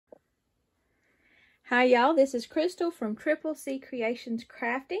Hi y'all, this is Crystal from Triple C Creations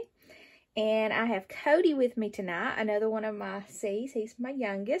Crafting, and I have Cody with me tonight, another one of my C's. He's my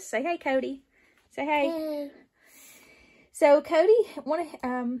youngest. Say hey, Cody. Say hey. Hey. So Cody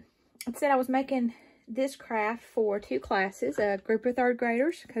said I was making this craft for two classes, a group of third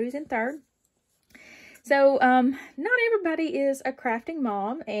graders. Cody's in third. So not everybody is a crafting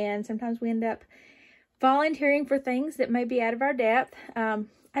mom, and sometimes we end up volunteering for things that may be out of our depth.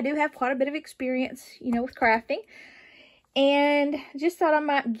 I do have quite a bit of experience, with crafting, and just thought I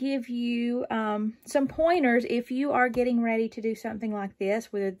might give you some pointers if you are getting ready to do something like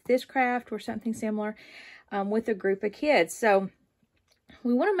this, whether this craft or something similar with a group of kids. So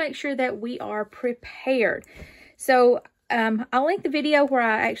we want to make sure that we are prepared. So I'll link the video where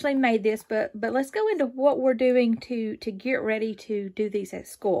I actually made this, but let's go into what we're doing to get ready to do these at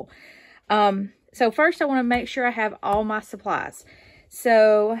school. So first I want to make sure I have all my supplies.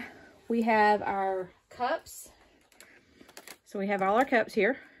 So we have our cups. So we have all our cups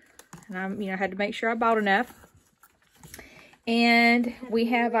here. And I had to make sure I bought enough. And we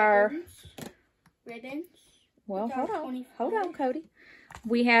have our ribbons. Well, hold on, Cody.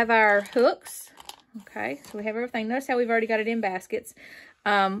 We have our hooks. Okay, so we have everything. Notice how we've already got it in baskets.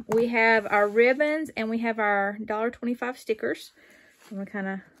 We have our ribbons, and we have our $1.25 stickers. I'm gonna kind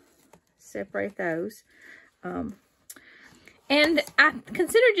of separate those. And I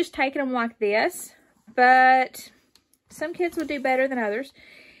consider just taking them like this, but some kids would do better than others.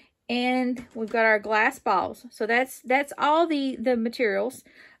 And we've got our glass balls. So that's all the materials.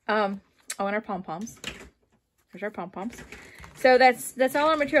 Oh, and our pom-poms. There's our pom-poms. So that's all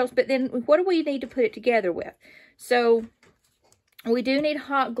our materials. But then what do we need to put it together with? So we do need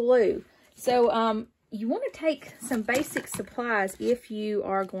hot glue. So you want to take some basic supplies if you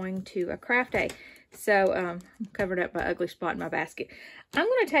are going to a craft day. So I'm covered up my ugly spot in my basket. I'm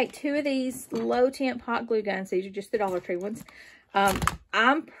going to take 2 of these low temp hot glue guns. These are just the Dollar Tree ones.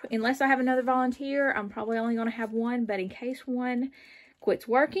 Unless I have another volunteer, I'm probably only going to have one, but in case one quits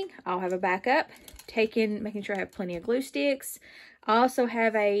working, I'll have a backup. Making sure I have plenty of glue sticks. I also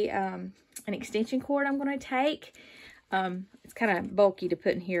have an extension cord I'm going to take. It's kind of bulky to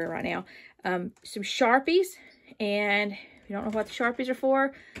put in here right now. Some Sharpies, and if you don't know what the Sharpies are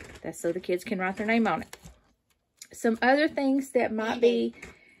for, that's so the kids can write their name on it. Some other things that might be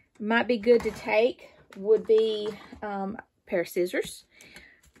good to take would be a pair of scissors,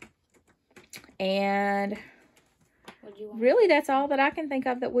 and really that's all that I can think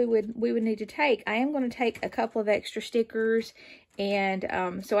of that we would need to take. I am going to take a couple of extra stickers,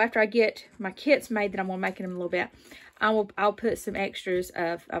 and so after I get my kits made that I'm going to make in them a little bit, I'll put some extras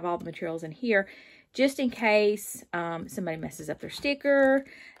of all the materials in here, just in case somebody messes up their sticker,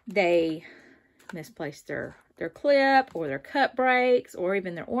 they misplace their clip, or their cup breaks, or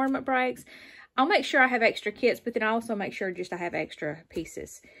even their ornament breaks. I'll make sure I have extra kits, but then I also make sure I have extra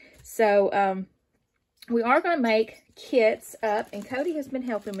pieces. So we are going to make kits up, and Cody has been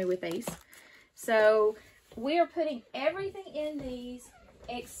helping me with these. So we are putting everything in these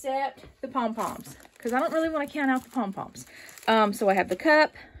except the pom-poms, because I don't really want to count out the pom-poms. So I have the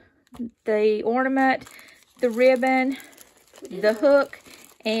cup, the ornament, the ribbon, the hook,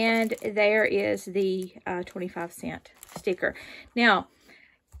 and there is the 25-cent sticker. Now,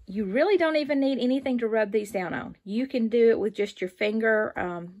 you really don't even need anything to rub these down on. You can do it with just your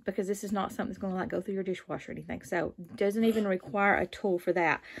finger, because this is not something that's going to go through your dishwasher or anything. So it doesn't even require a tool for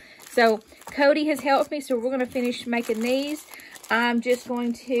that. So Cody has helped me, so we're going to finish making these. I'm just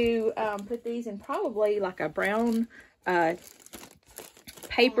going to put these in probably like a brown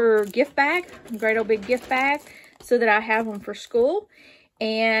paper gift bag, a great old big gift bag, so that I have them for school.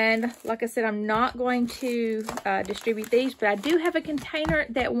 And like I said, I'm not going to distribute these, but I do have a container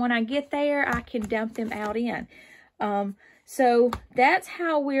that when I get there, I can dump them out in. So that's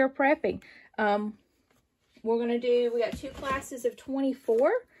how we're prepping. We got 2 classes of 24.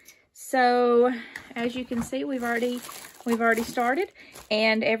 So as you can see, we've already started,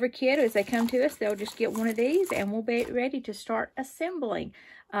 and every kid, as they come to us, they'll just get one of these, and we'll be ready to start assembling.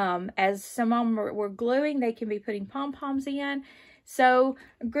 As some of them we're gluing, they can be putting pom-poms in. So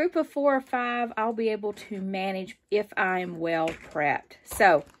a group of 4 or 5, I'll be able to manage if I'm well prepped.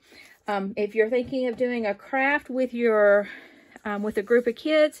 So if you're thinking of doing a craft with your with a group of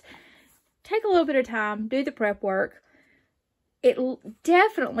kids, take a little bit of time, do the prep work. It'll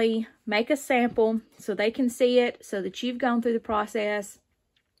definitely make a sample so they can see it, so that you've gone through the process.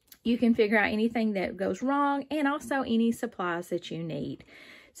 You can figure out anything that goes wrong, and also any supplies that you need.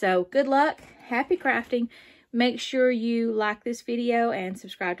 So good luck, happy crafting. Make sure you like this video and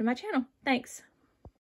subscribe to my channel. Thanks.